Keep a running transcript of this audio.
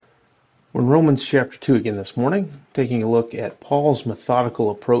We're in Romans chapter 2 again this morning, taking a look at Paul's methodical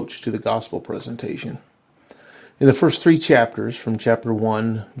approach to the gospel presentation. In the first three chapters, from chapter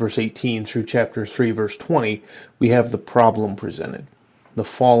 1, verse 18, through chapter 3, verse 20, we have the problem presented, the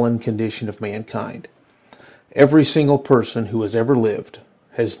fallen condition of mankind. Every single person who has ever lived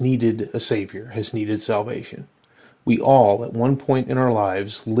has needed a Savior, has needed salvation. We all, at one point in our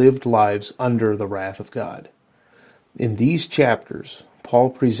lives, lived lives under the wrath of God. In these chapters,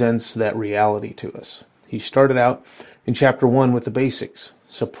 Paul presents that reality to us. He started out in chapter 1 with the basics,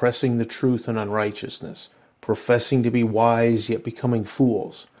 suppressing the truth and unrighteousness, professing to be wise yet becoming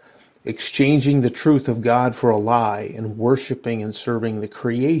fools, exchanging the truth of God for a lie, and worshiping and serving the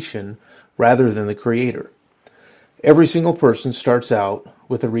creation rather than the Creator. Every single person starts out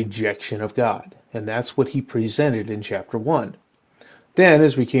with a rejection of God, and that's what he presented in chapter 1. Then,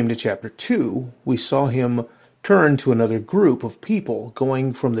 as we came to chapter 2, we saw him turn to another group of people,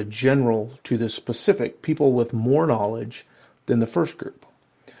 going from the general to the specific, people with more knowledge than the first group.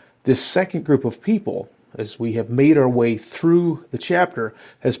 This second group of people, as we have made our way through the chapter,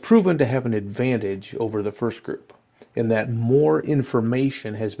 has proven to have an advantage over the first group, in that more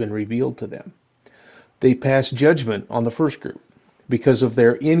information has been revealed to them. They pass judgment on the first group. Because of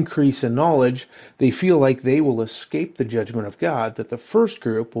their increase in knowledge, they feel like they will escape the judgment of God that the first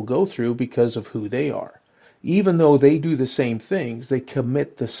group will go through because of who they are. Even though they do the same things, they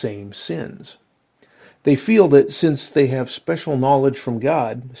commit the same sins. They feel that since they have special knowledge from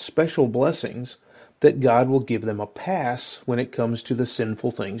God, special blessings, that God will give them a pass when it comes to the sinful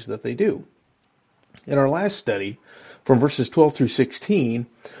things that they do. In our last study, from verses 12 through 16,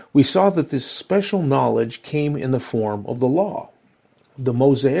 we saw that this special knowledge came in the form of the law, the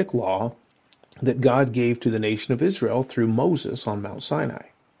Mosaic law that God gave to the nation of Israel through Moses on Mount Sinai.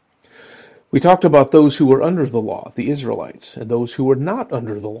 We talked about those who were under the law, the Israelites, and those who were not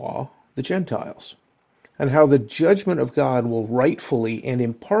under the law, the Gentiles, and how the judgment of God will rightfully and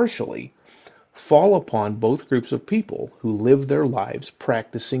impartially fall upon both groups of people who live their lives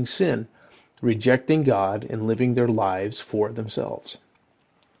practicing sin, rejecting God, and living their lives for themselves.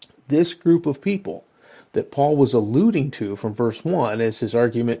 This group of people that Paul was alluding to from verse 1 as his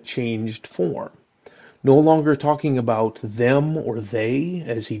argument changed form. No longer talking about them or they,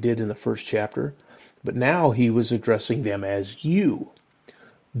 as he did in the first chapter, but now he was addressing them as you.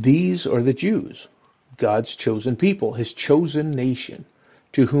 These are the Jews, God's chosen people, his chosen nation,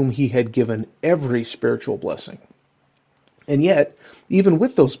 to whom he had given every spiritual blessing. And yet, even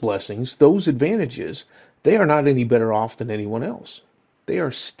with those blessings, those advantages, they are not any better off than anyone else. They are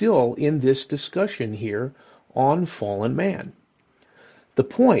still in this discussion here on fallen man. The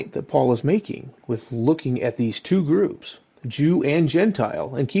point that Paul is making with looking at these two groups, Jew and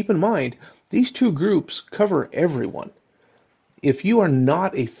Gentile, and keep in mind, these two groups cover everyone. If you are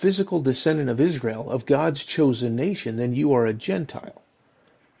not a physical descendant of Israel, of God's chosen nation, then you are a Gentile.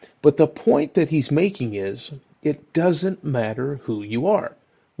 But the point that he's making is, it doesn't matter who you are,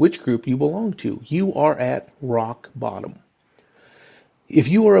 which group you belong to. You are at rock bottom. If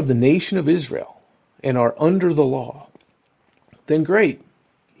you are of the nation of Israel and are under the law, then great.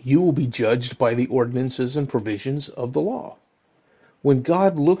 You will be judged by the ordinances and provisions of the law. When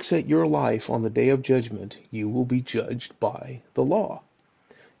God looks at your life on the day of judgment, you will be judged by the law.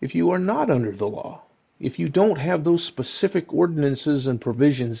 If you are not under the law, if you don't have those specific ordinances and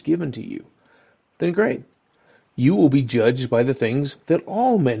provisions given to you, then great. You will be judged by the things that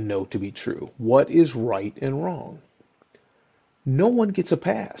all men know to be true, what is right and wrong. No one gets a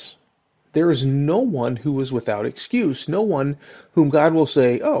pass. There is no one who is without excuse, no one whom God will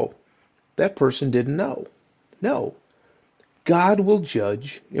say, oh, that person didn't know. No. God will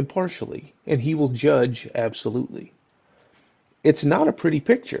judge impartially, and he will judge absolutely. It's not a pretty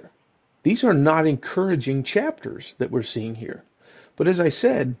picture. These are not encouraging chapters that we're seeing here. But as I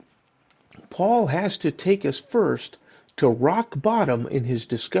said, Paul has to take us first to rock bottom in his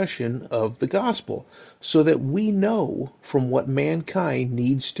discussion of the gospel so that we know from what mankind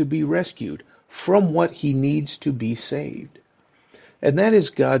needs to be rescued, from what he needs to be saved. And that is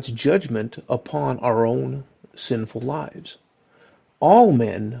God's judgment upon our own sinful lives. All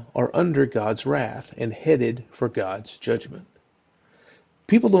men are under God's wrath and headed for God's judgment.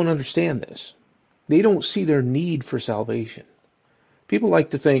 People don't understand this. They don't see their need for salvation. People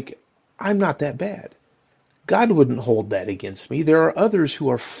like to think, I'm not that bad. God wouldn't hold that against me. There are others who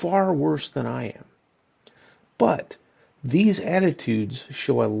are far worse than I am. But these attitudes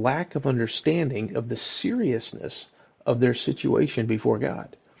show a lack of understanding of the seriousness of their situation before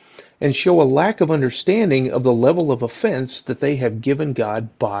God, and show a lack of understanding of the level of offense that they have given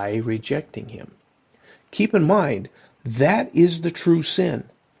God by rejecting him. Keep in mind, that is the true sin.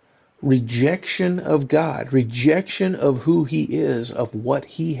 Rejection of God, rejection of who he is, of what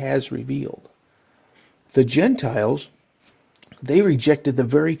he has revealed. The Gentiles, they rejected the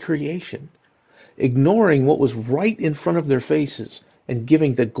very creation, ignoring what was right in front of their faces and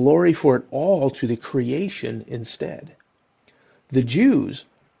giving the glory for it all to the creation instead. The Jews,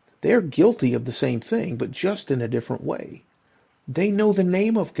 they're guilty of the same thing, but just in a different way. They know the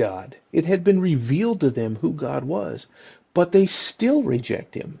name of God. It had been revealed to them who God was, but they still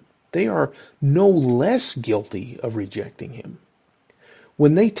reject him. They are no less guilty of rejecting him.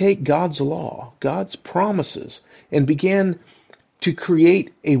 When they take God's law, God's promises, and began to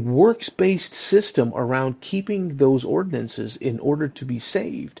create a works-based system around keeping those ordinances in order to be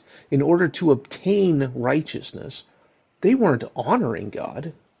saved, in order to obtain righteousness, they weren't honoring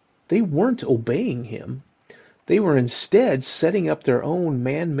God. They weren't obeying him. They were instead setting up their own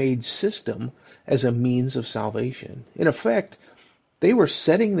man-made system as a means of salvation. In effect, they were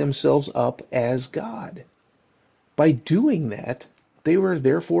setting themselves up as God. By doing that, they were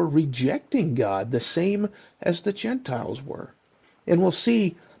therefore rejecting God, the same as the Gentiles were. And we'll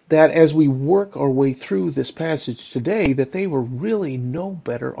see that as we work our way through this passage today, that they were really no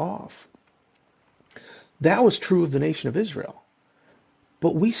better off. That was true of the nation of Israel.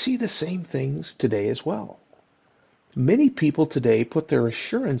 But we see the same things today as well. Many people today put their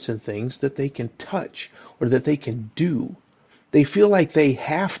assurance in things that they can touch or that they can do. They feel like they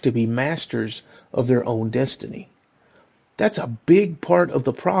have to be masters of their own destiny. That's a big part of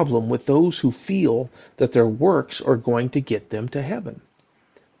the problem with those who feel that their works are going to get them to heaven.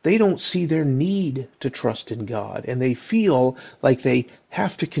 They don't see their need to trust in God, and they feel like they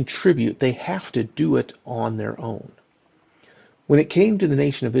have to contribute, they have to do it on their own. When it came to the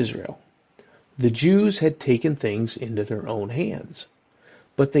nation of Israel, the Jews had taken things into their own hands,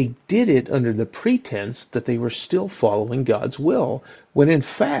 but they did it under the pretense that they were still following God's will, when in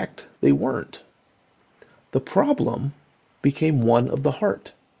fact they weren't. The problem became one of the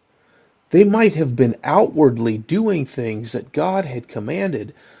heart. They might have been outwardly doing things that God had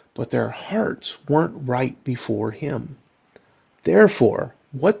commanded, but their hearts weren't right before him. Therefore,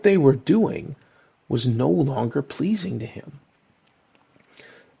 what they were doing was no longer pleasing to him.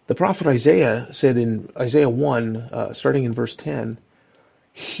 The prophet Isaiah said in Isaiah 1, starting in verse 10,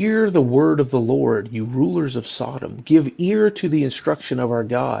 "Hear the word of the Lord, you rulers of Sodom. Give ear to the instruction of our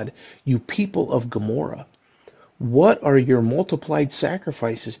God, you people of Gomorrah. What are your multiplied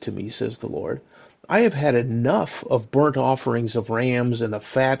sacrifices to me, says the Lord? I have had enough of burnt offerings of rams and the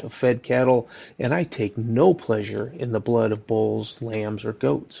fat of fed cattle, and I take no pleasure in the blood of bulls, lambs, or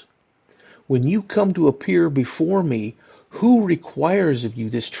goats. When you come to appear before me, who requires of you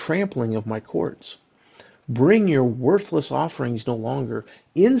this trampling of my courts? Bring your worthless offerings no longer.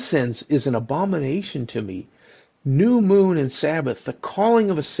 Incense is an abomination to me. New moon and Sabbath, the calling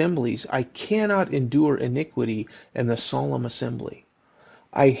of assemblies. I cannot endure iniquity and the solemn assembly.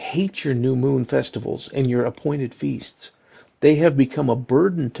 I hate your new moon festivals and your appointed feasts. They have become a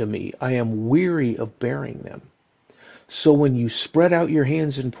burden to me. I am weary of bearing them. So when you spread out your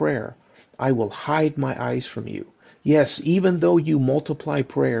hands in prayer, I will hide my eyes from you. Yes, even though you multiply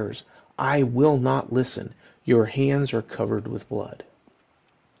prayers, I will not listen. Your hands are covered with blood."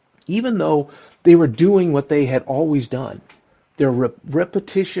 Even though they were doing what they had always done, their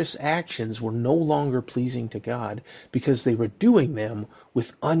repetitious actions were no longer pleasing to God because they were doing them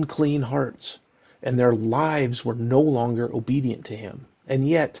with unclean hearts, and their lives were no longer obedient to him. And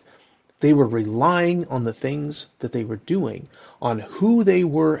yet, they were relying on the things that they were doing, on who they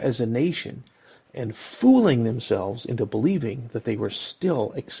were as a nation, and fooling themselves into believing that they were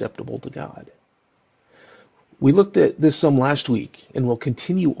still acceptable to God. We looked at this some last week, and we'll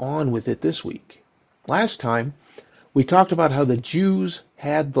continue on with it this week. Last time, we talked about how the Jews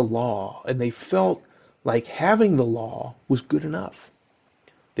had the law, and they felt like having the law was good enough.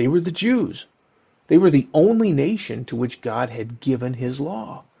 They were the Jews. They were the only nation to which God had given his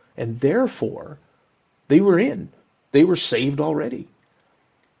law, and therefore, they were in. They were saved already.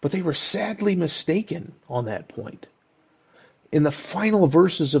 But they were sadly mistaken on that point. In the final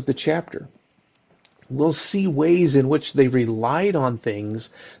verses of the chapter, we'll see ways in which they relied on things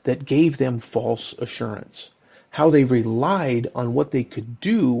that gave them false assurance. How they relied on what they could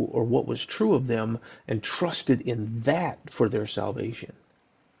do or what was true of them and trusted in that for their salvation.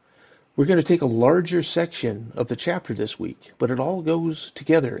 We're going to take a larger section of the chapter this week, but it all goes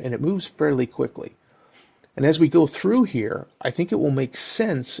together and it moves fairly quickly. And as we go through here, I think it will make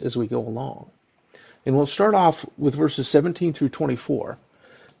sense as we go along. And we'll start off with verses 17 through 24,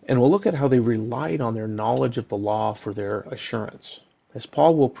 and we'll look at how they relied on their knowledge of the law for their assurance, as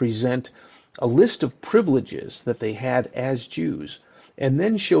Paul will present a list of privileges that they had as Jews, and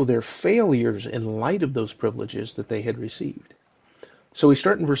then show their failures in light of those privileges that they had received. So we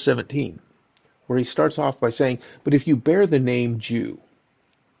start in verse 17, where he starts off by saying, "But if you bear the name Jew,"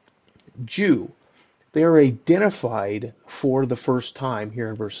 Jew, they are identified for the first time here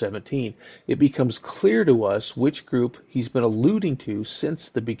in verse 17. It becomes clear to us which group he's been alluding to since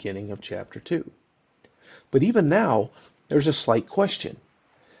the beginning of chapter 2. But even now, there's a slight question.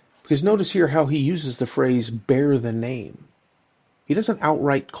 Because notice here how he uses the phrase, bear the name. He doesn't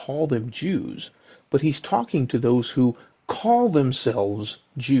outright call them Jews, but he's talking to those who call themselves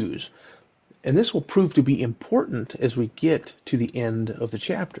Jews. And this will prove to be important as we get to the end of the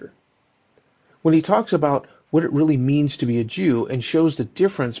chapter. When he talks about what it really means to be a Jew and shows the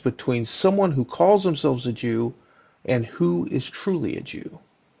difference between someone who calls themselves a Jew and who is truly a Jew.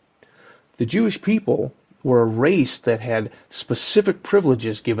 The Jewish people were a race that had specific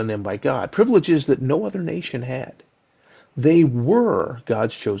privileges given them by God, privileges that no other nation had. They were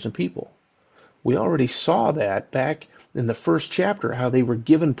God's chosen people. We already saw that back in the first chapter, how they were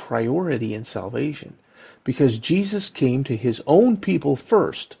given priority in salvation, because Jesus came to his own people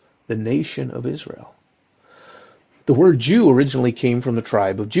first, the nation of Israel. The word Jew originally came from the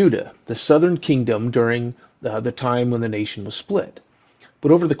tribe of Judah, the southern kingdom during the time when the nation was split.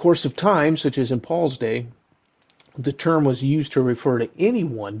 But over the course of time, such as in Paul's day, the term was used to refer to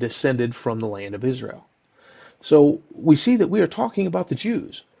anyone descended from the land of Israel. So we see that we are talking about the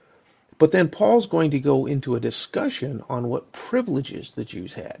Jews. But then Paul's going to go into a discussion on what privileges the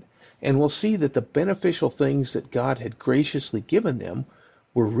Jews had. And we'll see that the beneficial things that God had graciously given them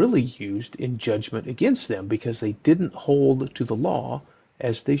were really used in judgment against them because they didn't hold to the law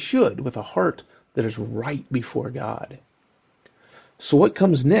as they should with a heart that is right before God. So what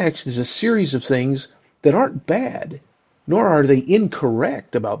comes next is a series of things that aren't bad, nor are they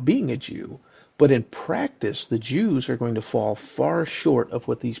incorrect about being a Jew, but in practice the Jews are going to fall far short of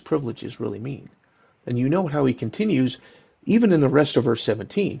what these privileges really mean. And you know how he continues, even in the rest of verse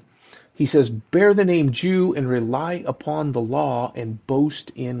 17. He says, bear the name Jew and rely upon the law and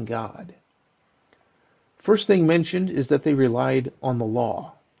boast in God. First thing mentioned is that they relied on the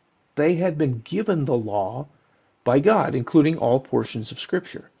law. They had been given the law by God, including all portions of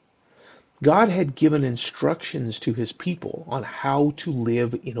Scripture. God had given instructions to his people on how to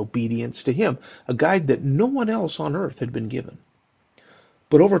live in obedience to him, a guide that no one else on earth had been given.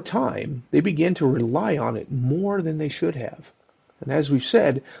 But over time, they began to rely on it more than they should have. And as we've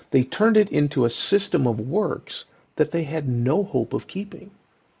said, they turned it into a system of works that they had no hope of keeping.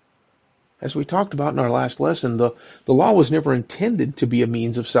 As we talked about in our last lesson, the law was never intended to be a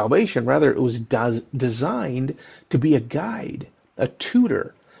means of salvation. Rather, it was designed to be a guide, a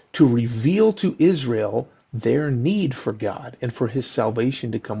tutor, to reveal to Israel their need for God and for his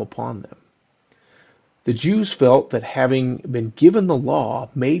salvation to come upon them. The Jews felt that having been given the law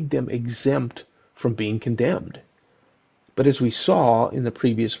made them exempt from being condemned. But as we saw in the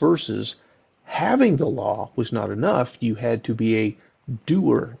previous verses, having the law was not enough. You had to be a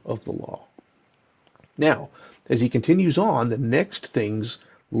doer of the law. Now, as he continues on, the next things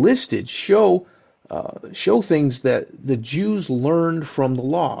listed show things that the Jews learned from the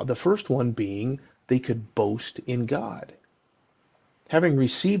law. The first one being they could boast in God. Having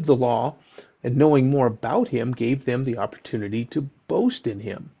received the law and knowing more about him gave them the opportunity to boast in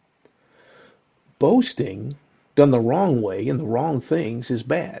him. Boasting done the wrong way in the wrong things is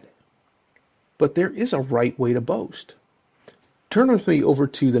bad. But there is a right way to boast. Turn with me over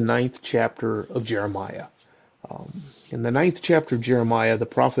to the 9th chapter of Jeremiah. In the 9th chapter of Jeremiah, the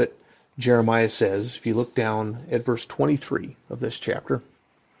prophet Jeremiah says, if you look down at verse 23 of this chapter,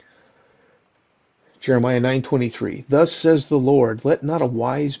 Jeremiah 9:23, thus says the Lord, let not a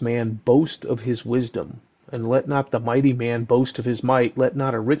wise man boast of his wisdom, and let not the mighty man boast of his might, let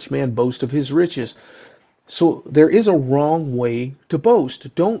not a rich man boast of his riches. So there is a wrong way to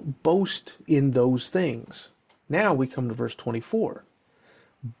boast. Don't boast in those things. Now we come to verse 24.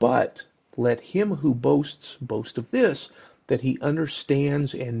 But let him who boasts boast of this, that he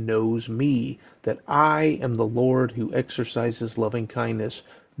understands and knows me, that I am the Lord who exercises loving kindness,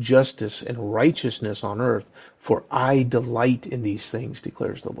 justice, and righteousness on earth, for I delight in these things,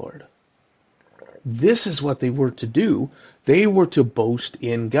 declares the Lord. This is what they were to do. They were to boast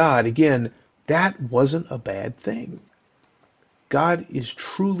in God. Again, that wasn't a bad thing. God is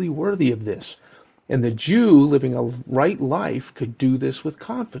truly worthy of this. And the Jew living a right life could do this with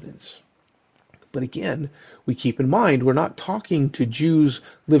confidence. But again, we keep in mind, we're not talking to Jews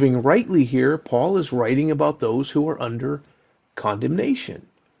living rightly here. Paul is writing about those who are under condemnation.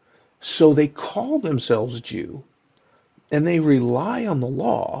 So they call themselves Jew, and they rely on the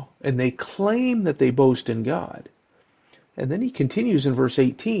law, and they claim that they boast in God. And then he continues in verse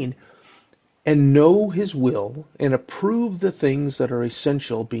 18, and know his will and approve the things that are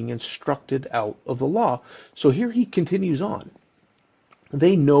essential, being instructed out of the law. So here he continues on.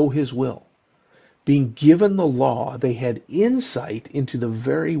 They know his will. Being given the law, they had insight into the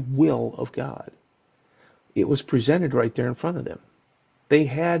very will of God. It was presented right there in front of them. They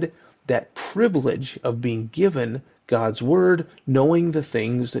had that privilege of being given God's word, knowing the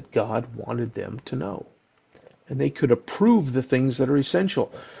things that God wanted them to know. And they could approve the things that are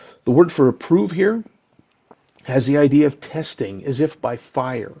essential. The word for approve here has the idea of testing, as if by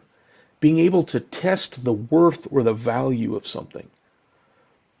fire, being able to test the worth or the value of something.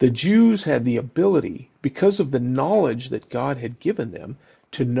 The Jews had the ability, because of the knowledge that God had given them,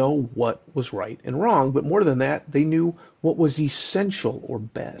 to know what was right and wrong. But more than that, they knew what was essential or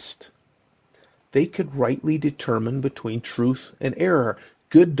best. They could rightly determine between truth and error,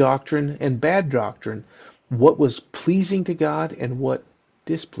 good doctrine and bad doctrine, what was pleasing to God and what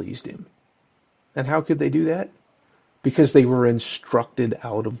displeased him. And how could they do that? Because they were instructed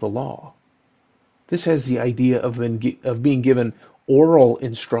out of the law. This has the idea of being given oral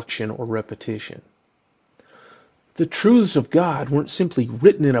instruction or repetition. The truths of God weren't simply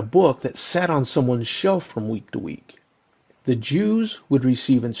written in a book that sat on someone's shelf from week to week. The Jews would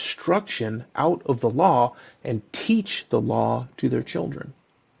receive instruction out of the law and teach the law to their children.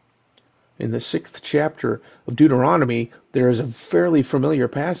 In the 6th chapter of Deuteronomy, there is a fairly familiar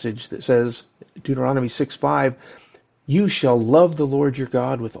passage that says, Deuteronomy 6:5, you shall love the Lord your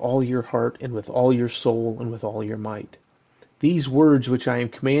God with all your heart and with all your soul and with all your might. These words which I am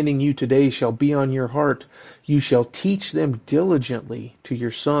commanding you today shall be on your heart. You shall teach them diligently to your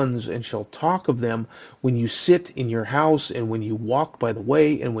sons, and shall talk of them when you sit in your house, and when you walk by the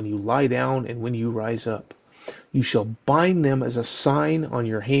way, and when you lie down, and when you rise up. You shall bind them as a sign on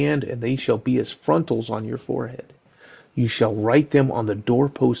your hand, and they shall be as frontals on your forehead. You shall write them on the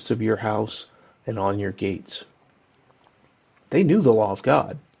doorposts of your house and on your gates. They knew the law of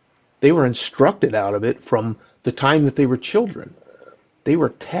God. They were instructed out of it from the time that they were children. They were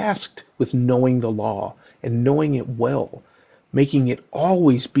tasked with knowing the law and knowing it well, making it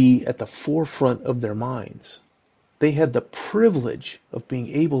always be at the forefront of their minds. They had the privilege of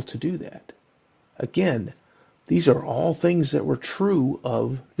being able to do that. Again, these are all things that were true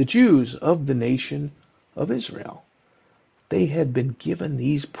of the Jews, of the nation of Israel. They had been given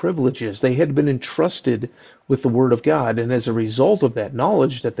these privileges. They had been entrusted with the Word of God, and as a result of that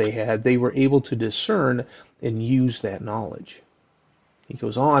knowledge that they had, they were able to discern and use that knowledge. He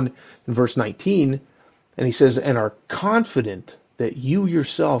goes on in verse 19, and he says, and are confident that you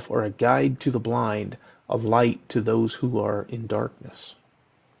yourself are a guide to the blind, a light to those who are in darkness.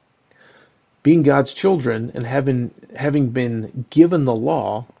 Being God's children and having been given the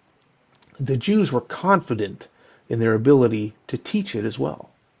law, the Jews were confident in their ability to teach it as well.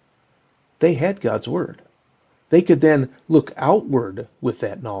 They had God's word. They could then look outward with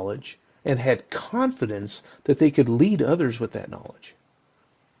that knowledge and had confidence that they could lead others with that knowledge.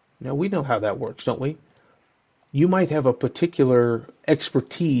 Now, we know how that works, don't we? You might have a particular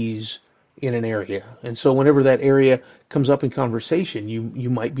expertise in an area, and so whenever that area comes up in conversation, you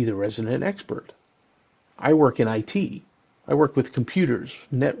might be the resident expert. I work in IT. I work with computers,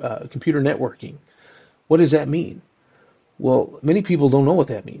 computer networking. What does that mean? Well, many people don't know what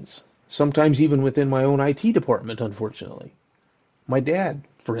that means. Sometimes even within my own IT department, unfortunately. My dad,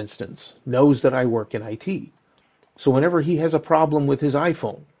 for instance, knows that I work in IT. So whenever he has a problem with his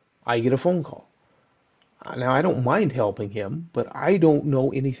iPhone, I get a phone call. Now, I don't mind helping him, but I don't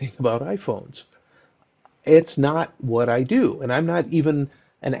know anything about iPhones. It's not what I do, and I'm not even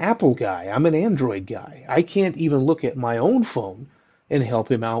an Apple guy. I'm an Android guy. I can't even look at my own phone and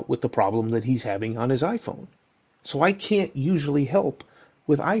help him out with the problem that he's having on his iPhone. So I can't usually help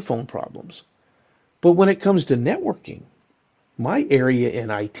with iPhone problems. But when it comes to networking, my area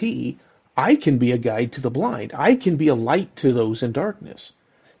in IT, I can be a guide to the blind. I can be a light to those in darkness.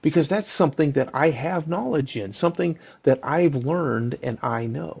 Because that's something that I have knowledge in, something that I've learned and I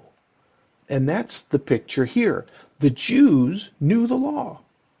know. And that's the picture here. The Jews knew the law.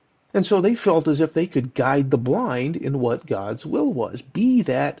 And so they felt as if they could guide the blind in what God's will was. Be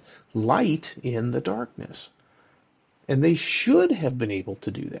that light in the darkness. And they should have been able to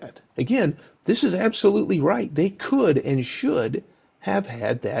do that. Again, this is absolutely right. They could and should have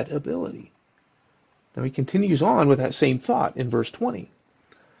had that ability. Now he continues on with that same thought in verse 20.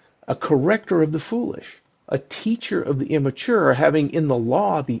 A corrector of the foolish, a teacher of the immature, having in the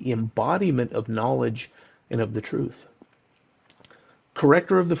law the embodiment of knowledge and of the truth.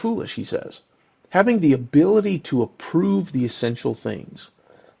 Corrector of the foolish, he says, having the ability to approve the essential things.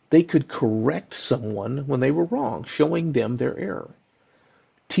 They could correct someone when they were wrong, showing them their error.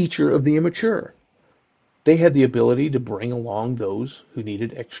 Teacher of the immature. They had the ability to bring along those who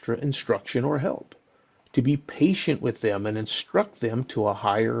needed extra instruction or help, to be patient with them and instruct them to a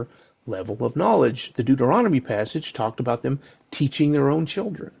higher level of knowledge. The Deuteronomy passage talked about them teaching their own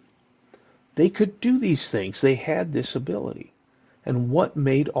children. They could do these things. They had this ability. And what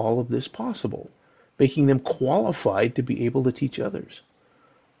made all of this possible? Making them qualified to be able to teach others.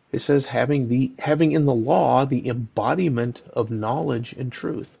 It says having in the law the embodiment of knowledge and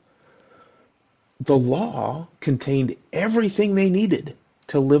truth. The law contained everything they needed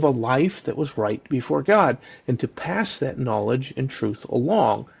to live a life that was right before God, and to pass that knowledge and truth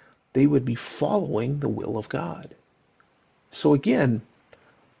along. They would be following the will of God. So again,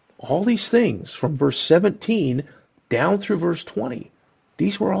 all these things from verse 17 down through verse 20,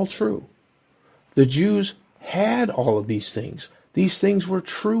 these were all true. The Jews had all of these things. These things were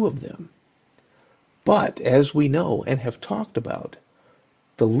true of them. But as we know and have talked about,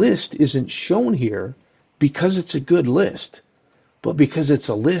 the list isn't shown here because it's a good list, but because it's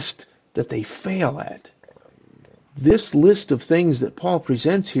a list that they fail at. This list of things that Paul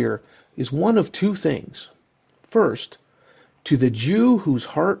presents here is one of two things. First, to the Jew whose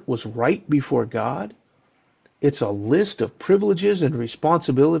heart was right before God, it's a list of privileges and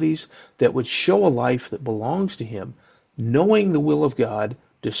responsibilities that would show a life that belongs to him, knowing the will of God,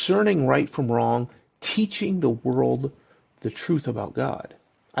 discerning right from wrong, teaching the world the truth about God.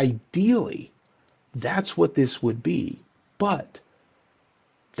 Ideally, that's what this would be, but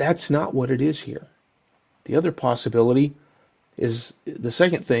that's not what it is here. The other possibility is, the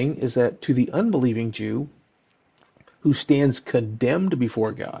second thing is that to the unbelieving Jew who stands condemned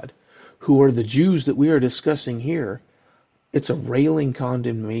before God, who are the Jews that we are discussing here, it's a railing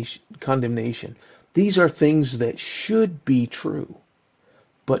condemnation. These are things that should be true,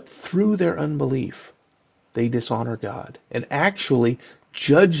 but through their unbelief, they dishonor God and actually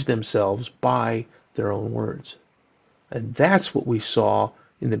judge themselves by their own words. And that's what we saw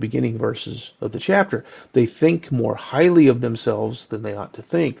in the beginning verses of the chapter. They think more highly of themselves than they ought to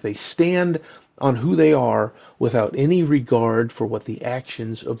think. They stand on who they are without any regard for what the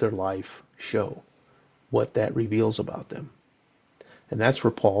actions of their life show, what that reveals about them. And that's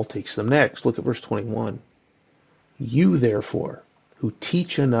where Paul takes them next. Look at verse 21. You, therefore, who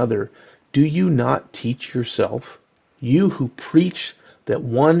teach another, do you not teach yourself? You who preach that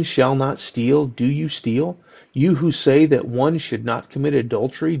one shall not steal, do you steal? You who say that one should not commit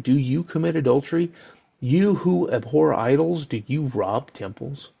adultery, do you commit adultery? You who abhor idols, do you rob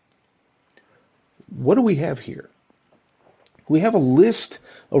temples? What do we have here? We have a list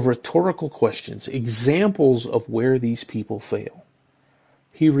of rhetorical questions, examples of where these people fail.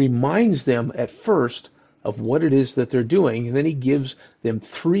 He reminds them at first of what it is that they're doing, and then he gives them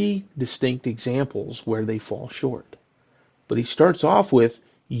three distinct examples where they fall short. But he starts off with,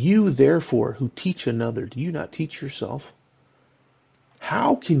 you therefore who teach another, do you not teach yourself?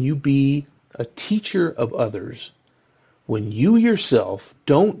 How can you be a teacher of others when you yourself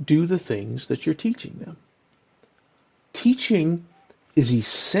don't do the things that you're teaching them? Teaching is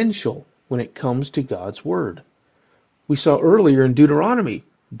essential when it comes to God's word. We saw earlier in Deuteronomy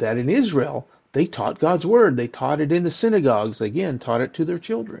that in Israel, they taught God's word. They taught it in the synagogues. Again, taught it to their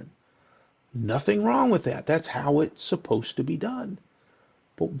children. Nothing wrong with that. That's how it's supposed to be done.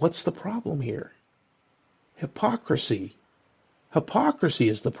 But what's the problem here? Hypocrisy. Hypocrisy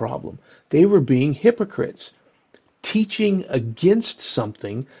is the problem. They were being hypocrites, teaching against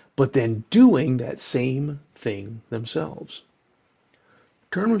something, but then doing that same thing themselves.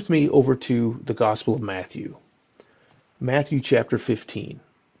 Turn with me over to the Gospel of Matthew. Matthew chapter 15.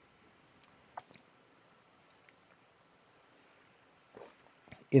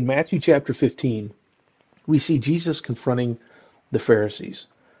 In Matthew chapter 15, we see Jesus confronting the Pharisees.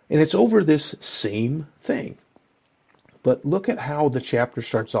 And it's over this same thing. But look at how the chapter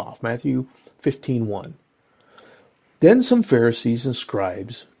starts off. Matthew 15:1. Then some Pharisees and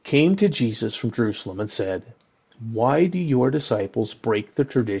scribes came to Jesus from Jerusalem and said, why do your disciples break the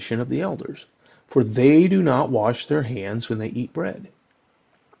tradition of the elders? For they do not wash their hands when they eat bread.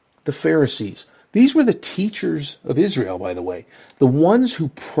 The Pharisees. These were the teachers of Israel, by the way. The ones who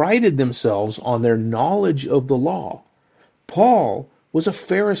prided themselves on their knowledge of the law. Paul was a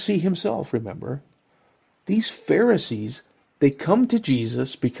Pharisee himself, remember? These Pharisees, they come to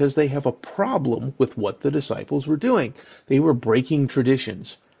Jesus because they have a problem with what the disciples were doing. They were breaking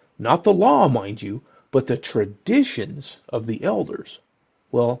traditions. Not the law, mind you, but the traditions of the elders.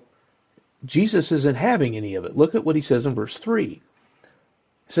 Well, Jesus isn't having any of it. Look at what he says in verse 3.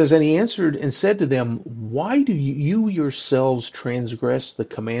 It It says, and he answered and said to them, why do you yourselves transgress the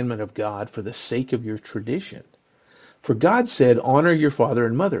commandment of God for the sake of your tradition? For God said, honor your father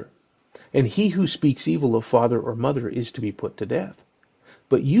and mother, and he who speaks evil of father or mother is to be put to death.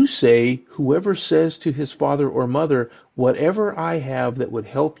 But you say, whoever says to his father or mother, whatever I have that would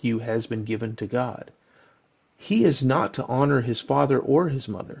help you has been given to God. He is not to honor his father or his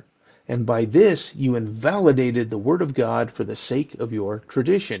mother. And by this you invalidated the word of God for the sake of your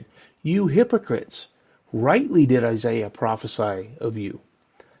tradition. You hypocrites! Rightly did Isaiah prophesy of you.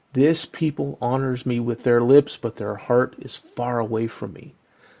 This people honors me with their lips, but their heart is far away from me.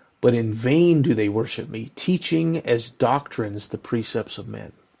 But in vain do they worship me, teaching as doctrines the precepts of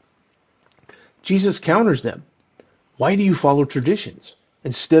men. Jesus counters them. Why do you follow traditions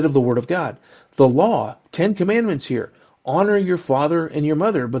instead of the word of God? The law, 10 commandments here, honor your father and your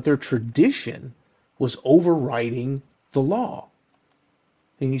mother, but their tradition was overriding the law.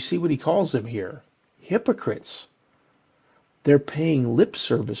 And you see what he calls them here? Hypocrites. They're paying lip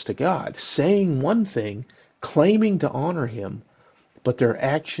service to God, saying one thing, claiming to honor him, but their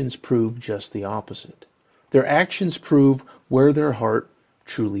actions prove just the opposite. Their actions prove where their heart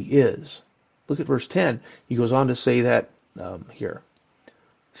truly is. Look at verse 10. He goes on to say that here.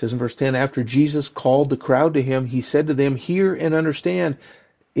 He says in verse 10, after Jesus called the crowd to him, he said to them, hear and understand,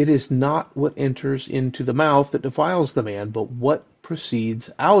 it is not what enters into the mouth that defiles the man, but what proceeds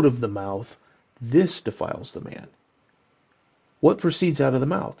out of the mouth, this defiles the man. What proceeds out of the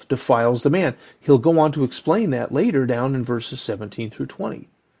mouth defiles the man. He'll go on to explain that later down in verses 17 through 20.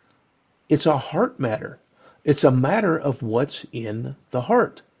 It's a heart matter. It's a matter of what's in the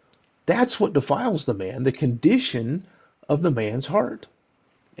heart. That's what defiles the man, the condition of the man's heart.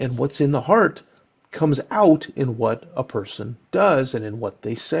 And what's in the heart comes out in what a person does and in what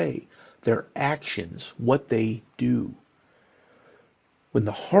they say, their actions, what they do. When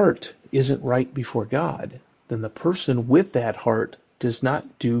the heart isn't right before God, then the person with that heart does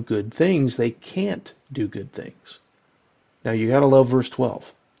not do good things. They can't do good things. Now you got to love verse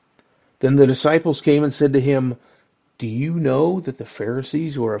 12. Then the disciples came and said to him, do you know that the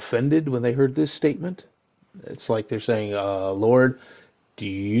Pharisees were offended when they heard this statement? It's like they're saying, Lord, do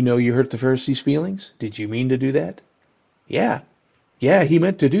you know you hurt the Pharisees' feelings? Did you mean to do that? Yeah, he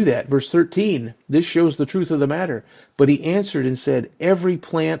meant to do that. Verse 13, this shows the truth of the matter. But he answered and said, every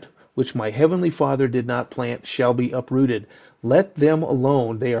plant which my heavenly Father did not plant shall be uprooted. Let them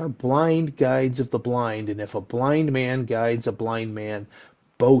alone. They are blind guides of the blind, and if a blind man guides a blind man,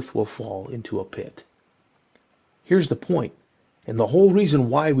 both will fall into a pit. Here's the point, and the whole reason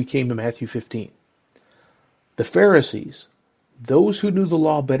why we came to Matthew 15. The Pharisees, those who knew the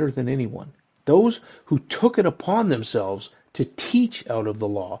law better than anyone, those who took it upon themselves to teach out of the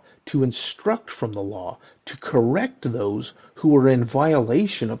law, to instruct from the law, to correct those who were in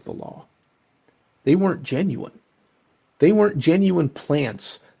violation of the law. They weren't genuine. They weren't genuine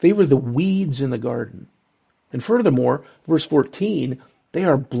plants. They were the weeds in the garden. And furthermore, verse 14, they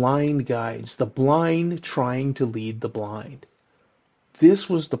are blind guides, the blind trying to lead the blind. This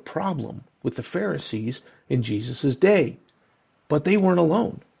was the problem with the Pharisees in Jesus' day. But they weren't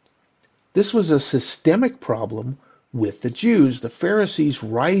alone. This was a systemic problem with the Jews. The Pharisees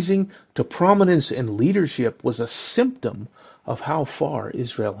rising to prominence and leadership was a symptom of how far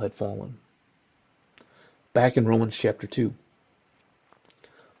Israel had fallen. Back in Romans chapter 2.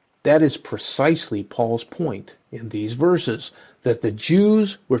 That is precisely Paul's point in these verses, that the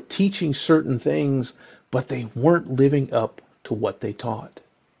Jews were teaching certain things, but they weren't living up to what they taught.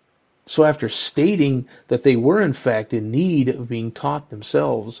 So after stating that they were in fact in need of being taught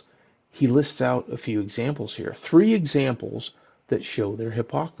themselves, he lists out a few examples here. 3 examples that show their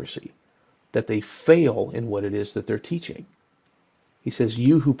hypocrisy, that they fail in what it is that they're teaching. He says,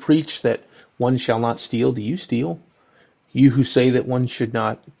 you who preach that one shall not steal, do you steal? You who say that one should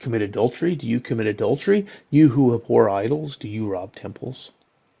not commit adultery, do you commit adultery? You who abhor idols, do you rob temples?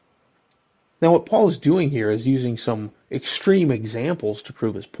 Now what Paul is doing here is using some extreme examples to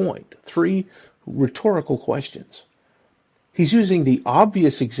prove his point. 3 rhetorical questions. He's using the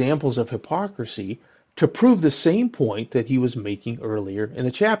obvious examples of hypocrisy to prove the same point that he was making earlier in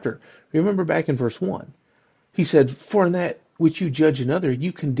the chapter. Remember back in verse 1. He said, for in that which you judge another,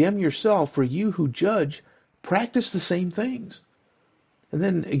 you condemn yourself, for you who judge practice the same things. And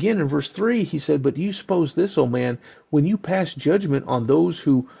then again in verse 3, he said, but do you suppose this, O man, when you pass judgment on those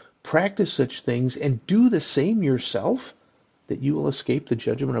who practice such things and do the same yourself, that you will escape the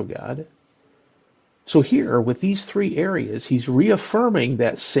judgment of God? So here, with these 3 areas, he's reaffirming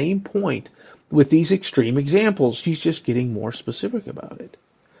that same point with these extreme examples. He's just getting more specific about it.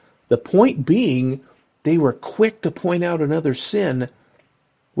 The point being, they were quick to point out another sin,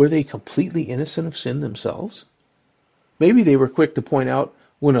 Were they completely innocent of sin themselves? Maybe they were quick to point out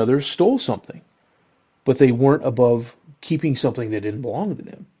when others stole something, but they weren't above keeping something that didn't belong to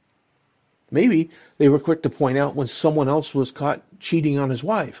them. Maybe they were quick to point out when someone else was caught cheating on his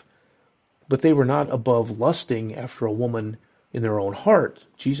wife, but they were not above lusting after a woman in their own heart.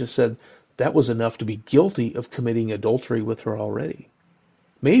 Jesus said that was enough to be guilty of committing adultery with her already.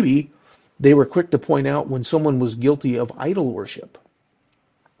 Maybe they were quick to point out when someone was guilty of idol worship,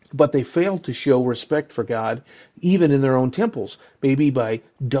 but they failed to show respect for God even in their own temples, maybe by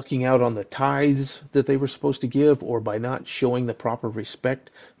ducking out on the tithes that they were supposed to give, or by not showing the proper respect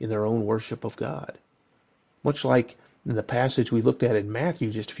in their own worship of God. Much like in the passage we looked at in Matthew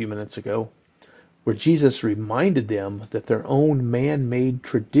just a few minutes ago, where Jesus reminded them that their own man-made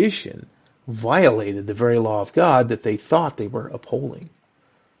tradition violated the very law of God that they thought they were upholding.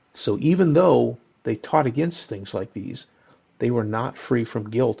 So even though they taught against things like these, they were not free from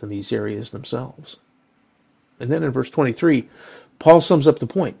guilt in these areas themselves. And then in verse 23, Paul sums up the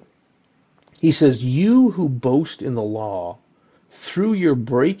point. He says, "You who boast in the law, through your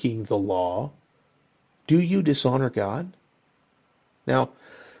breaking the law, do you dishonor God?" Now,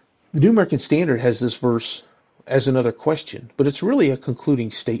 the New American Standard has this verse as another question, but it's really a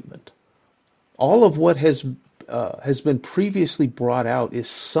concluding statement. All of what has been previously brought out is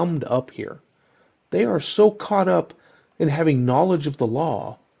summed up here. They are so caught up in having knowledge of the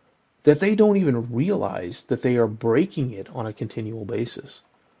law that they don't even realize that they are breaking it on a continual basis.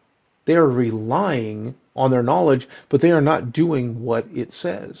 They are relying on their knowledge, but they are not doing what it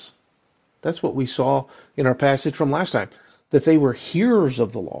says. That's what we saw in our passage from last time, that they were hearers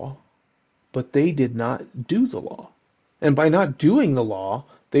of the law, but they did not do the law. And by not doing the law,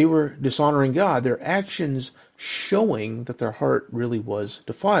 they were dishonoring God. Their actions showing that their heart really was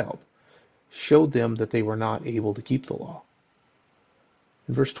defiled showed them that they were not able to keep the law.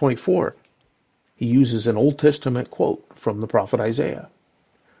 In verse 24, he uses an Old Testament quote from the prophet Isaiah.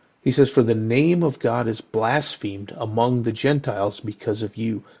 He says, "For the name of God is blasphemed among the Gentiles because of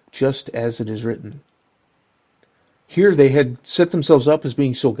you, just as it is written." Here they had set themselves up as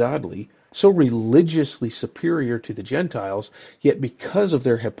being so godly, so religiously superior to the Gentiles, yet because of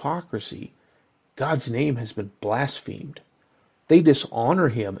their hypocrisy, God's name has been blasphemed. They dishonor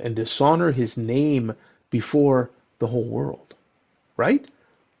him and dishonor his name before the whole world. Right?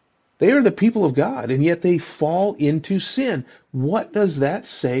 They are the people of God, and yet they fall into sin. What does that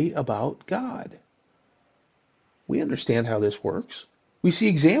say about God? We understand how this works. We see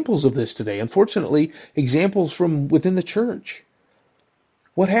examples of this today. Unfortunately, examples from within the church.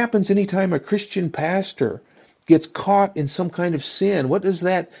 What happens anytime a Christian pastor gets caught in some kind of sin? What does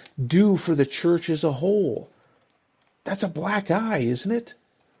that do for the church as a whole? That's a black eye, isn't it?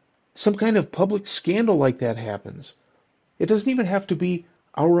 Some kind of public scandal like that happens. It doesn't even have to be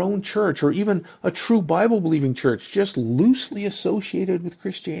our own church or even a true Bible-believing church, just loosely associated with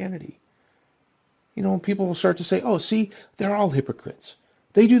Christianity. You know, people will start to say, "Oh, see, they're all hypocrites.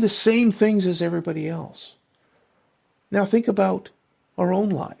 They do the same things as everybody else." Now think about our own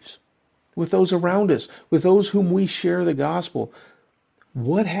lives, with those around us, with those whom we share the gospel.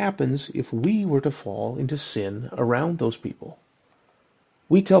 What happens if we were to fall into sin around those people?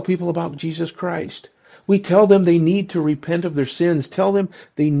 We tell people about Jesus Christ. We tell them they need to repent of their sins, tell them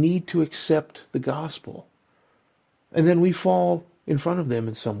they need to accept the gospel. And then we fall in front of them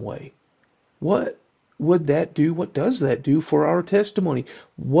in some way. What would that do? What does that do for our testimony?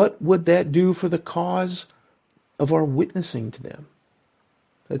 What would that do for the cause of our witnessing to them?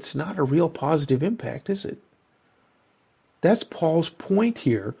 That's not a real positive impact, is it? That's Paul's point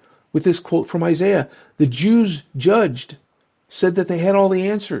here with this quote from Isaiah. The Jews judged, said that they had all the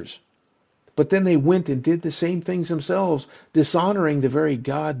answers, but then they went and did the same things themselves, dishonoring the very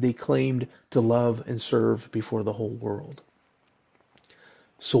God they claimed to love and serve before the whole world.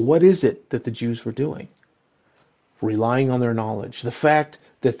 So what is it that the Jews were doing? Relying on their knowledge, the fact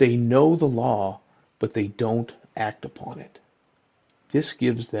that they know the law, but they don't act upon it. This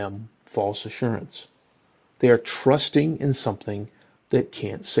gives them false assurance. They are trusting in something that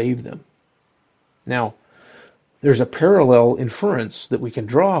can't save them. Now, there's a parallel inference that we can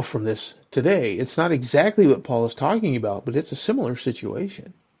draw from this today. It's not exactly what Paul is talking about, but it's a similar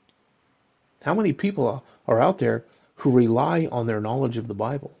situation. How many people are out there who rely on their knowledge of the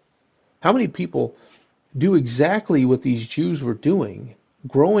Bible? How many people do exactly what these Jews were doing,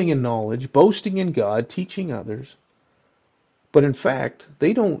 growing in knowledge, boasting in God, teaching others, but in fact,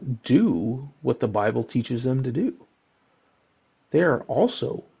 they don't do what the Bible teaches them to do? They are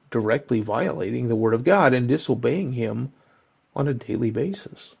also directly violating the Word of God and disobeying Him on a daily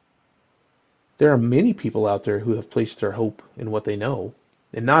basis. There are many people out there who have placed their hope in what they know,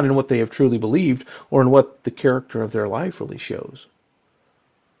 and not in what they have truly believed or in what the character of their life really shows.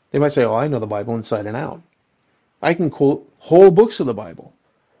 They might say, oh, I know the Bible inside and out. I can quote whole books of the Bible,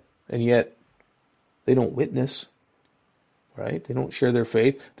 and yet they don't witness, right? They don't share their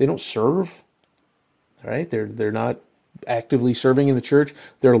faith. They don't serve, right? They're not actively serving in the church.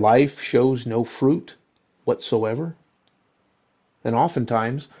 Their life shows no fruit whatsoever. And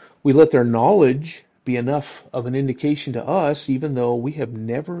oftentimes, we let their knowledge be enough of an indication to us, even though we have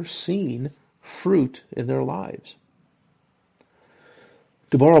never seen fruit in their lives.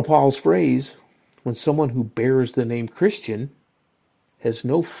 To borrow Paul's phrase, when someone who bears the name Christian has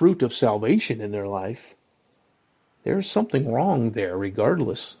no fruit of salvation in their life, there's something wrong there,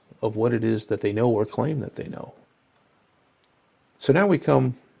 regardless of what it is that they know or claim that they know. So now we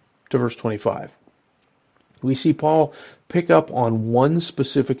come to verse 25. We see Paul pick up on one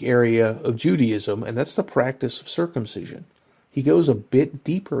specific area of Judaism, and that's the practice of circumcision. He goes a bit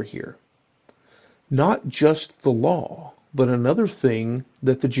deeper here. Not just the law, but another thing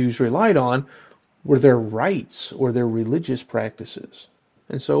that the Jews relied on were their rites or their religious practices.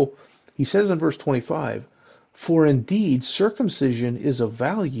 And so he says in verse 25, "For indeed circumcision is of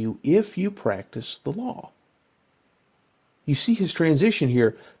value if you practice the law." You see his transition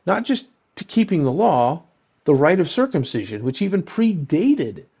here, not just to keeping the law, the rite of circumcision, which even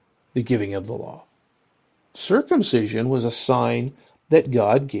predated the giving of the law. Circumcision was a sign that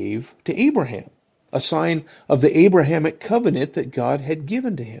God gave to Abraham, a sign of the Abrahamic covenant that God had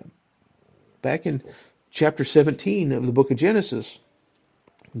given to him. Back in chapter 17 of the book of Genesis,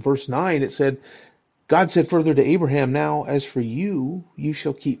 verse 9, it said, God said further to Abraham, "Now, as for you, you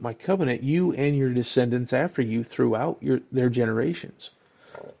shall keep my covenant, you and your descendants after you throughout their generations.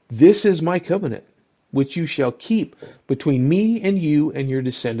 This is my covenant, which you shall keep between me and you and your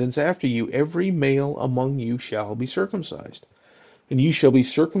descendants after you. Every male among you shall be circumcised. And you shall be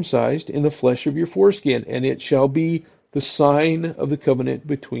circumcised in the flesh of your foreskin, and it shall be the sign of the covenant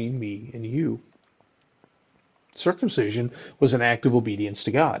between me and you." Circumcision was an act of obedience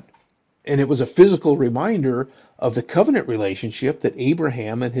to God. And it was a physical reminder of the covenant relationship that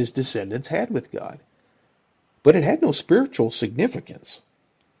Abraham and his descendants had with God. But it had no spiritual significance.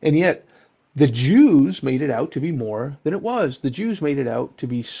 And yet, the Jews made it out to be more than it was. The Jews made it out to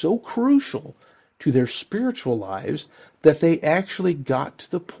be so crucial to their spiritual lives that they actually got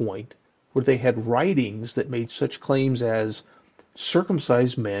to the point where they had writings that made such claims as,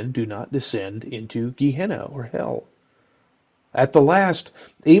 "Circumcised men do not descend into Gehenna or hell. At the last,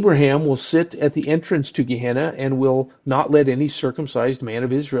 Abraham will sit at the entrance to Gehenna and will not let any circumcised man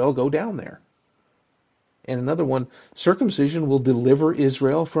of Israel go down there." And another one, "Circumcision will deliver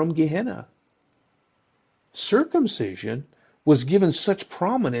Israel from Gehenna." Circumcision was given such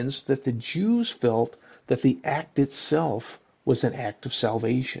prominence that the Jews felt that the act itself was an act of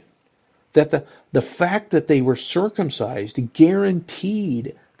salvation. That the fact that they were circumcised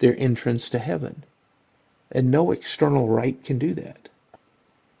guaranteed their entrance to heaven. And no external rite can do that.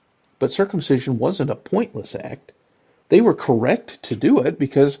 But circumcision wasn't a pointless act. They were correct to do it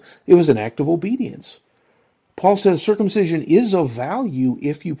because it was an act of obedience. Paul says circumcision is of value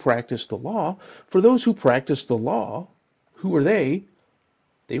if you practice the law. For those who practice the law, who were they?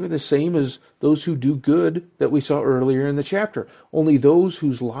 They were the same as those who do good that we saw earlier in the chapter. Only those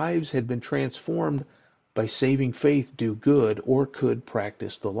whose lives had been transformed by saving faith do good or could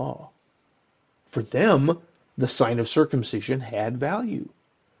practice the law. For them, the sign of circumcision had value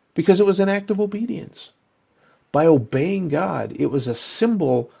because it was an act of obedience. By obeying God, it was a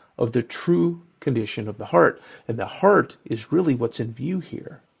symbol of the true condition of the heart. And the heart is really what's in view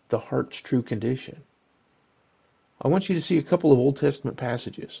here, the heart's true condition. I want you to see a couple of Old Testament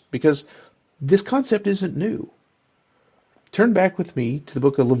passages because this concept isn't new. Turn back with me to the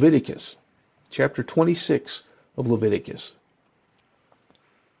book of Leviticus, chapter 26 of Leviticus.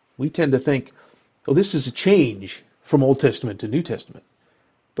 We tend to think, oh, this is a change from Old Testament to New Testament.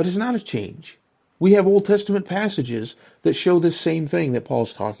 But it's not a change. We have Old Testament passages that show this same thing that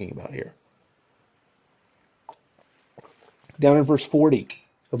Paul's talking about here. Down in verse 40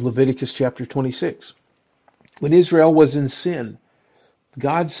 of Leviticus chapter 26. When Israel was in sin,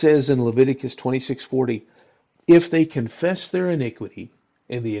 God says in Leviticus 26:40, "If they confess their iniquity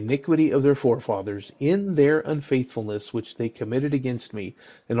and the iniquity of their forefathers in their unfaithfulness which they committed against me,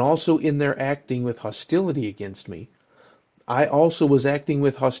 and also in their acting with hostility against me, I also was acting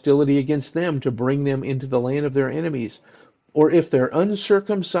with hostility against them to bring them into the land of their enemies. Or if their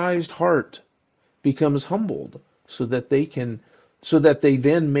uncircumcised heart becomes humbled, so that they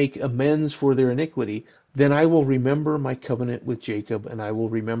then make amends for their iniquity, Then I will remember my covenant with Jacob, and I will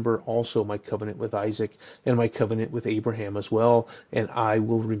remember also my covenant with Isaac, and my covenant with Abraham as well, and I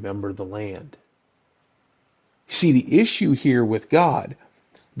will remember the land. See, the issue here with God,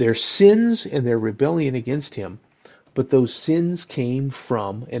 their sins and their rebellion against him, but those sins came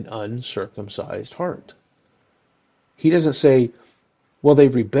from an uncircumcised heart. He doesn't say, well, they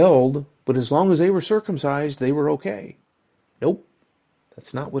rebelled, but as long as they were circumcised, they were okay. Nope,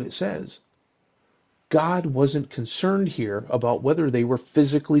 that's not what it says. God wasn't concerned here about whether they were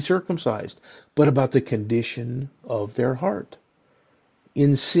physically circumcised, but about the condition of their heart.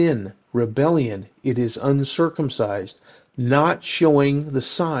 In sin, rebellion, it is uncircumcised, not showing the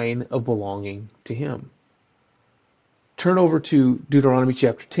sign of belonging to him. Turn over to Deuteronomy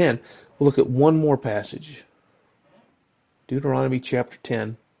chapter 10. We'll look at one more passage. Deuteronomy chapter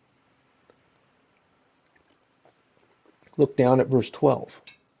 10. Look down at verse 12.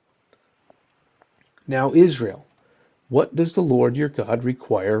 Now, Israel, what does the Lord your God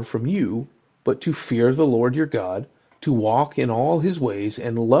require from you but to fear the Lord your God, to walk in all his ways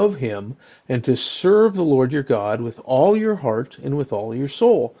and love him, and to serve the Lord your God with all your heart and with all your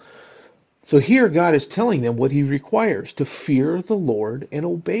soul? So here God is telling them what he requires, to fear the Lord and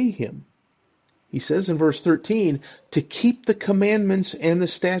obey him. He says in verse 13, to keep the commandments and the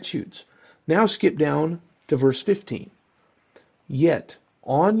statutes. Now skip down to verse 15. Yet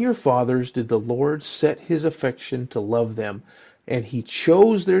on your fathers did the Lord set his affection to love them, and he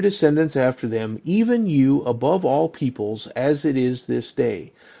chose their descendants after them, even you above all peoples, as it is this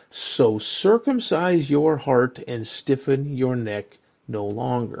day. So circumcise your heart and stiffen your neck no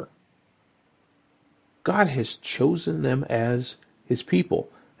longer. God has chosen them as his people,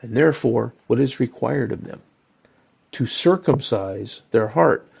 and therefore what is required of them? To circumcise their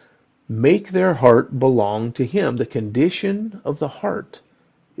heart. Make their heart belong to him. The condition of the heart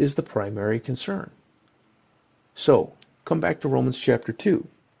is the primary concern. So, come back to Romans chapter 2.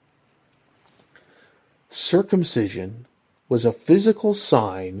 Circumcision was a physical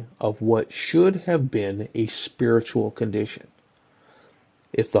sign of what should have been a spiritual condition.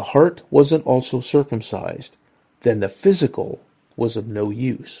 If the heart wasn't also circumcised, then the physical was of no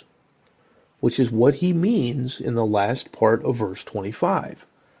use, which is what he means in the last part of verse 25.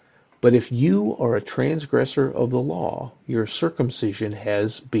 But if you are a transgressor of the law, your circumcision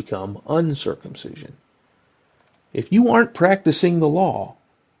has become uncircumcision. If you aren't practicing the law,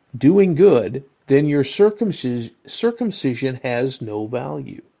 doing good, then your circumcision has no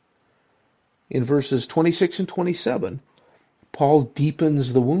value. In verses 26 and 27, Paul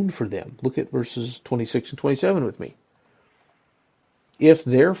deepens the wound for them. Look at verses 26 and 27 with me. If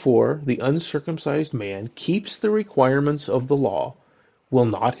therefore the uncircumcised man keeps the requirements of the law, will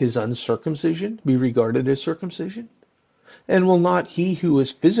not his uncircumcision be regarded as circumcision? And will not he who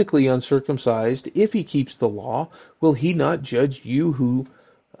is physically uncircumcised, if he keeps the law, will he not judge you who,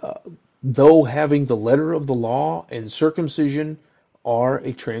 though having the letter of the law and circumcision, are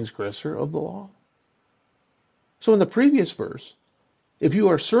a transgressor of the law? So in the previous verse, if you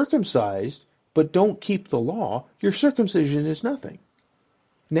are circumcised but don't keep the law, your circumcision is nothing.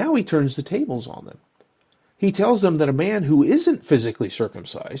 Now he turns the tables on them. He tells them that a man who isn't physically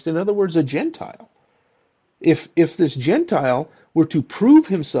circumcised, in other words, a Gentile, if this Gentile were to prove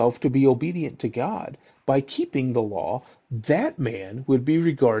himself to be obedient to God by keeping the law, that man would be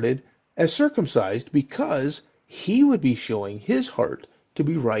regarded as circumcised because he would be showing his heart to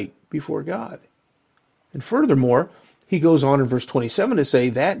be right before God. And furthermore, he goes on in verse 27 to say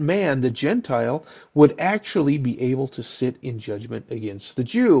that man, the Gentile, would actually be able to sit in judgment against the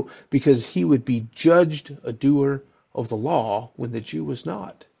Jew because he would be judged a doer of the law when the Jew was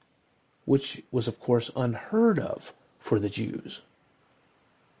not, which was, of course, unheard of for the Jews.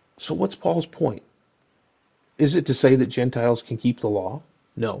 So what's Paul's point? Is it to say that Gentiles can keep the law?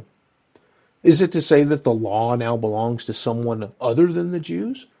 No. Is it to say that the law now belongs to someone other than the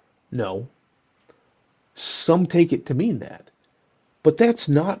Jews? No. Some take it to mean that. But that's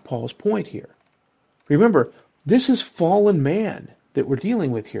not Paul's point here. Remember, this is fallen man that we're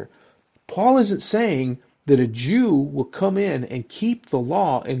dealing with here. Paul isn't saying that a Jew will come in and keep the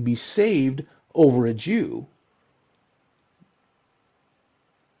law and be saved over a Jew.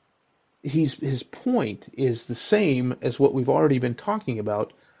 His point is the same as what we've already been talking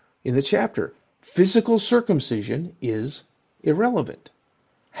about in the chapter. Physical circumcision is irrelevant.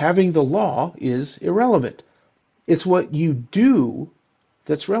 Having the law is irrelevant. It's what you do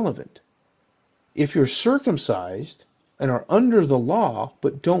that's relevant. If you're circumcised and are under the law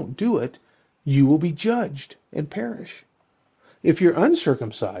but don't do it, you will be judged and perish. If you're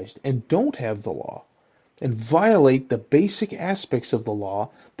uncircumcised and don't have the law, and violate the basic aspects of the law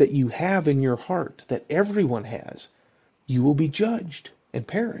that you have in your heart, that everyone has, you will be judged and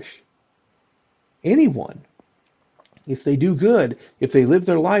perish. Anyone, if they do good, if they live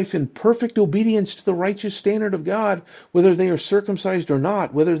their life in perfect obedience to the righteous standard of God, whether they are circumcised or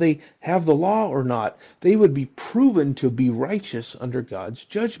not, whether they have the law or not, they would be proven to be righteous under God's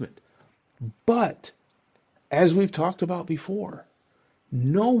judgment. But, as we've talked about before,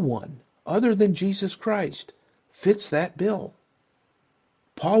 no one other than Jesus Christ fits that bill.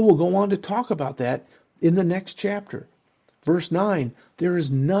 Paul will go on to talk about that in the next chapter. Verse 9, there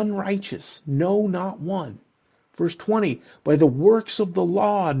is none righteous, no, not one. Verse 20, by the works of the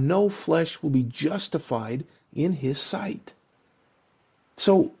law, no flesh will be justified in his sight.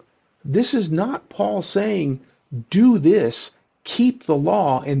 So, this is not Paul saying, do this, keep the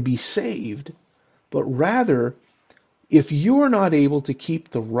law, and be saved, but rather, if you're not able to keep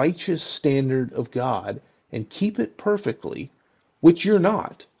the righteous standard of God and keep it perfectly, which you're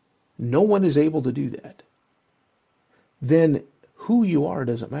not, no one is able to do that, then who you are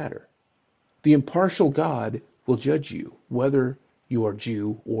doesn't matter. The impartial God will judge you, whether you are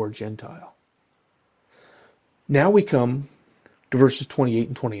Jew or Gentile. Now we come to verses 28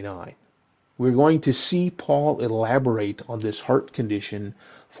 and 29. We're going to see Paul elaborate on this heart condition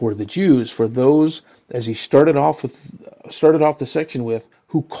for the Jews, for those, as he started off the section with,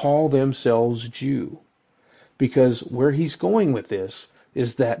 who call themselves Jew. Because where he's going with this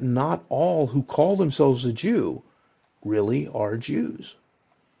is that not all who call themselves a Jew really are Jews.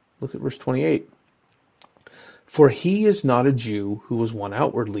 Look at verse 28. For he is not a Jew who is one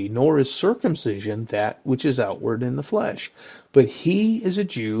outwardly, nor is circumcision that which is outward in the flesh. But he is a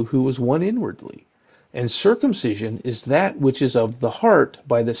Jew who is one inwardly. And circumcision is that which is of the heart,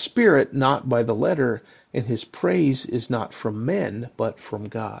 by the Spirit, not by the letter. And his praise is not from men, but from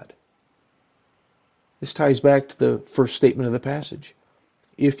God. This ties back to the first statement of the passage.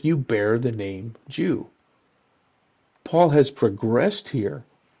 If you bear the name Jew. Paul has progressed here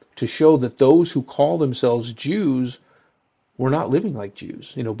to show that those who call themselves Jews were not living like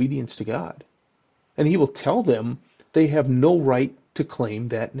Jews in obedience to God. And he will tell them they have no right to claim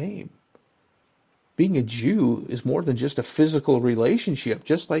that name. Being a Jew is more than just a physical relationship,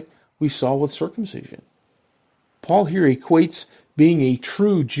 just like we saw with circumcision. Paul here equates being a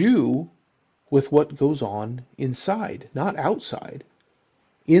true Jew with what goes on inside, not outside.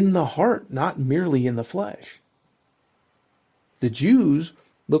 In the heart, not merely in the flesh. The Jews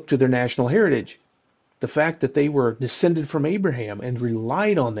look to their national heritage, the fact that they were descended from Abraham and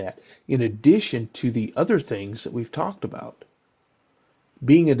relied on that in addition to the other things that we've talked about.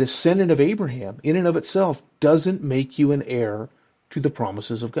 Being a descendant of Abraham in and of itself doesn't make you an heir to the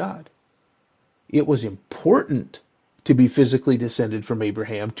promises of God. It was important to be physically descended from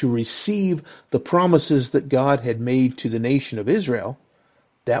Abraham to receive the promises that God had made to the nation of Israel.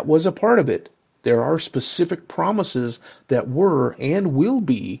 That was a part of it. There are specific promises that were and will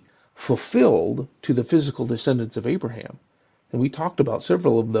be fulfilled to the physical descendants of Abraham. And we talked about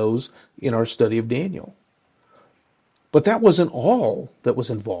several of those in our study of Daniel. But that wasn't all that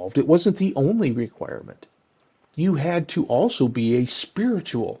was involved. It wasn't the only requirement. You had to also be a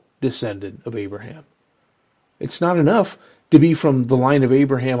spiritual descendant of Abraham. It's not enough to be from the line of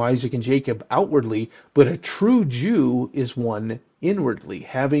Abraham, Isaac, and Jacob outwardly, but a true Jew is one inwardly,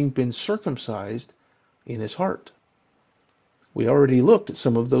 having been circumcised in his heart. We already looked at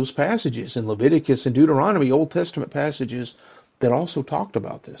some of those passages in Leviticus and Deuteronomy, Old Testament passages that also talked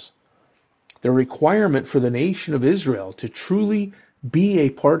about this. The requirement for the nation of Israel to truly be a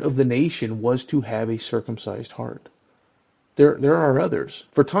part of the nation was to have a circumcised heart. There are others.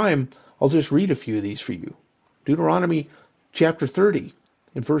 For time, I'll just read a few of these for you. Deuteronomy chapter 30,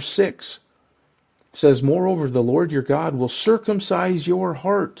 in verse 6, says, Moreover, the Lord your God will circumcise your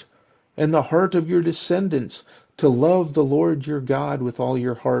heart and the heart of your descendants to love the Lord your God with all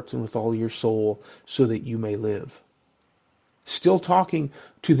your heart and with all your soul, so that you may live. Still talking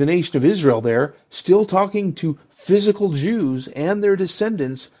to the nation of Israel there, still talking to physical Jews and their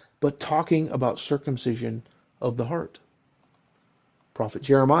descendants, but talking about circumcision of the heart. Prophet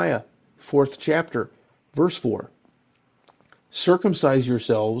Jeremiah, 4th chapter, verse 4. Circumcise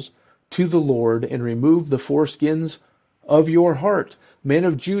yourselves to the Lord and remove the foreskins of your heart, men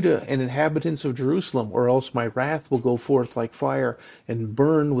of Judah and inhabitants of Jerusalem, or else my wrath will go forth like fire and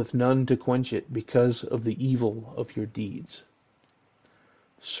burn with none to quench it because of the evil of your deeds.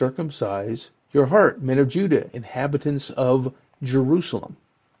 Circumcise your heart, men of Judah, inhabitants of Jerusalem.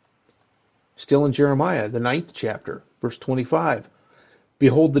 Still in Jeremiah, the 9th chapter, verse 25.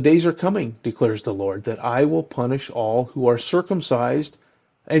 Behold, the days are coming, declares the Lord, that I will punish all who are circumcised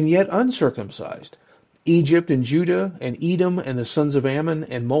and yet uncircumcised, Egypt and Judah and Edom and the sons of Ammon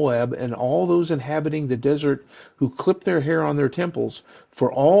and Moab and all those inhabiting the desert who clip their hair on their temples,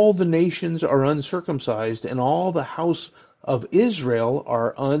 for all the nations are uncircumcised, and all the house of Israel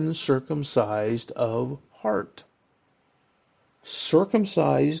are uncircumcised of heart.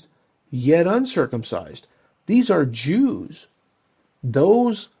 Circumcised, yet uncircumcised. These are Jews,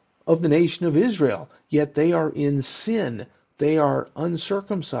 those of the nation of Israel, yet they are in sin. They are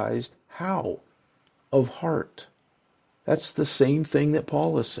uncircumcised. How? Of heart. That's the same thing that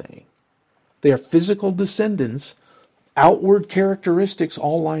Paul is saying. They are physical descendants. Outward characteristics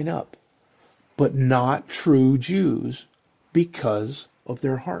all line up, but not true Jews because of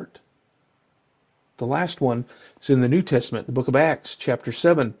their heart. The last one is in the New Testament, the book of Acts, chapter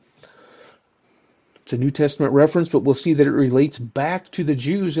 7. It's a New Testament reference, but we'll see that it relates back to the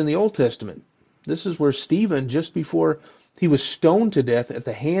Jews in the Old Testament. This is where Stephen, just before he was stoned to death at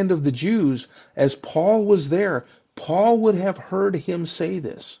the hand of the Jews, as Paul was there, Paul would have heard him say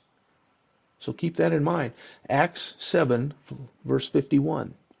this. So keep that in mind. Acts 7, verse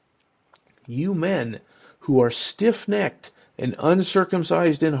 51. You men who are stiff-necked and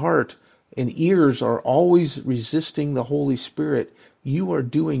uncircumcised in heart, and ears are always resisting the Holy Spirit, you are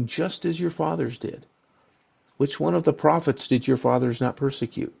doing just as your fathers did. Which one of the prophets did your fathers not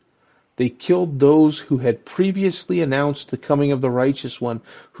persecute? They killed those who had previously announced the coming of the righteous one,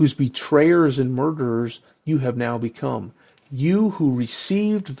 whose betrayers and murderers you have now become. You who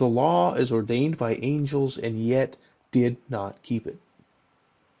received the law as ordained by angels and yet did not keep it.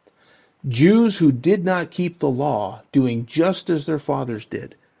 Jews who did not keep the law, doing just as their fathers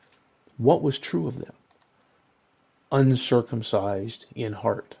did. What was true of them? Uncircumcised in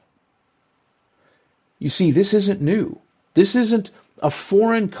heart. You see, this isn't new. This isn't a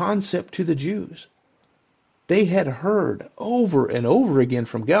foreign concept to the Jews. They had heard over and over again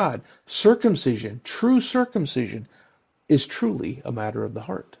from God, circumcision, true circumcision, is truly a matter of the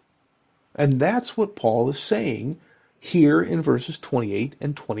heart. And that's what Paul is saying here in verses 28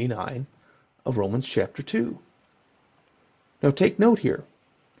 and 29 of Romans chapter 2. Now take note here.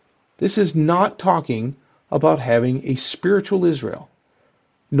 This is not talking about having a spiritual Israel,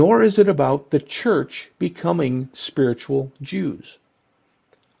 nor is it about the church becoming spiritual Jews.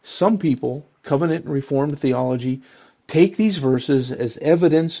 Some people, covenant and reformed theology, take these verses as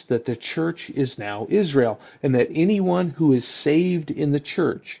evidence that the church is now Israel, and that anyone who is saved in the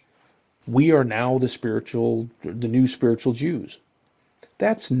church, we are now the new spiritual Jews.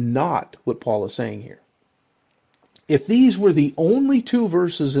 That's not what Paul is saying here. If these were the only two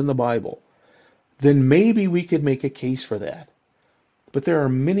verses in the Bible, then maybe we could make a case for that. But there are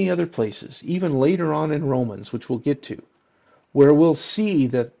many other places, even later on in Romans, which we'll get to, where we'll see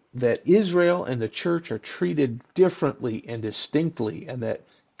that Israel and the church are treated differently and distinctly, and that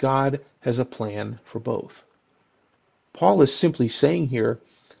God has a plan for both. Paul is simply saying here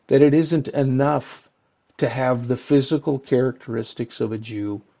that it isn't enough to have the physical characteristics of a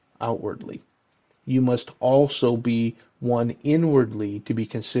Jew outwardly. You must also be one inwardly to be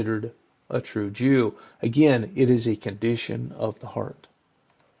considered a true Jew. Again, it is a condition of the heart.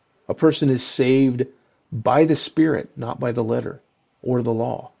 A person is saved by the Spirit, not by the letter or the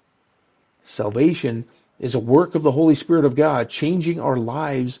law. Salvation is a work of the Holy Spirit of God, changing our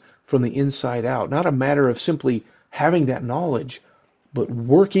lives from the inside out. Not a matter of simply having that knowledge, but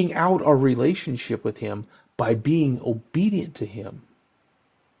working out our relationship with Him by being obedient to Him.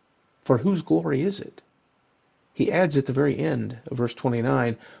 For whose glory is it? He adds at the very end of verse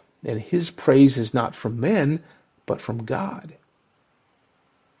 29, and His praise is not from men, but from God.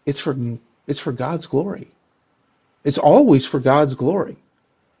 It's for God's glory. It's always for God's glory.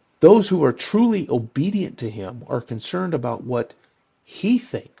 Those who are truly obedient to Him are concerned about what He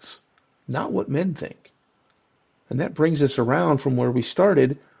thinks, not what men think. And that brings us around from where we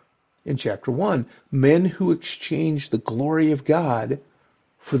started in chapter 1. Men who exchange the glory of God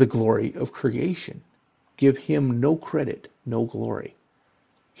for the glory of creation. Give Him no credit, no glory.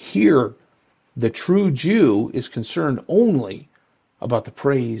 Here, the true Jew is concerned only about the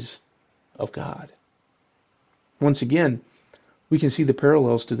praise of God. Once again, we can see the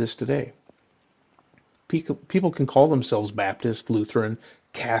parallels to this today. People can call themselves Baptist, Lutheran,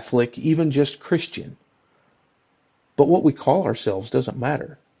 Catholic, even just Christian. But what we call ourselves doesn't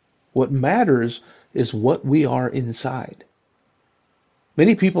matter. What matters is what we are inside.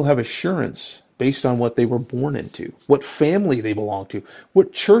 Many people have assurance based on what they were born into, what family they belong to,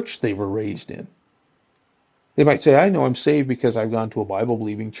 what church they were raised in. They might say, I know I'm saved because I've gone to a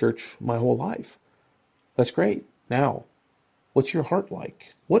Bible-believing church my whole life. That's great. Now, what's your heart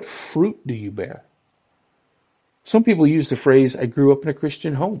like? What fruit do you bear? Some people use the phrase, I grew up in a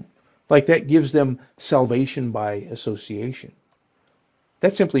Christian home. Like that gives them salvation by association.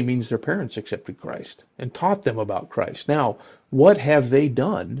 That simply means their parents accepted Christ and taught them about Christ. Now, what have they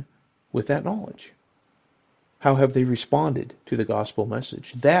done with that knowledge? How have they responded to the gospel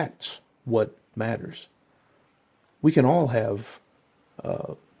message? That's what matters. We can all have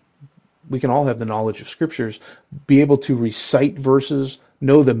the knowledge of scriptures, be able to recite verses,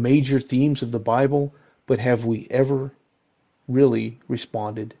 know the major themes of the Bible, but have we ever really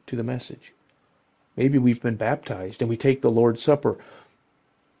responded to the message? Maybe we've been baptized and we take the Lord's Supper,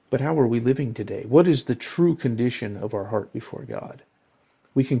 but how are we living today? What is the true condition of our heart before God?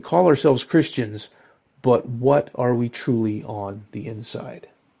 We can call ourselves Christians, but what are we truly on the inside?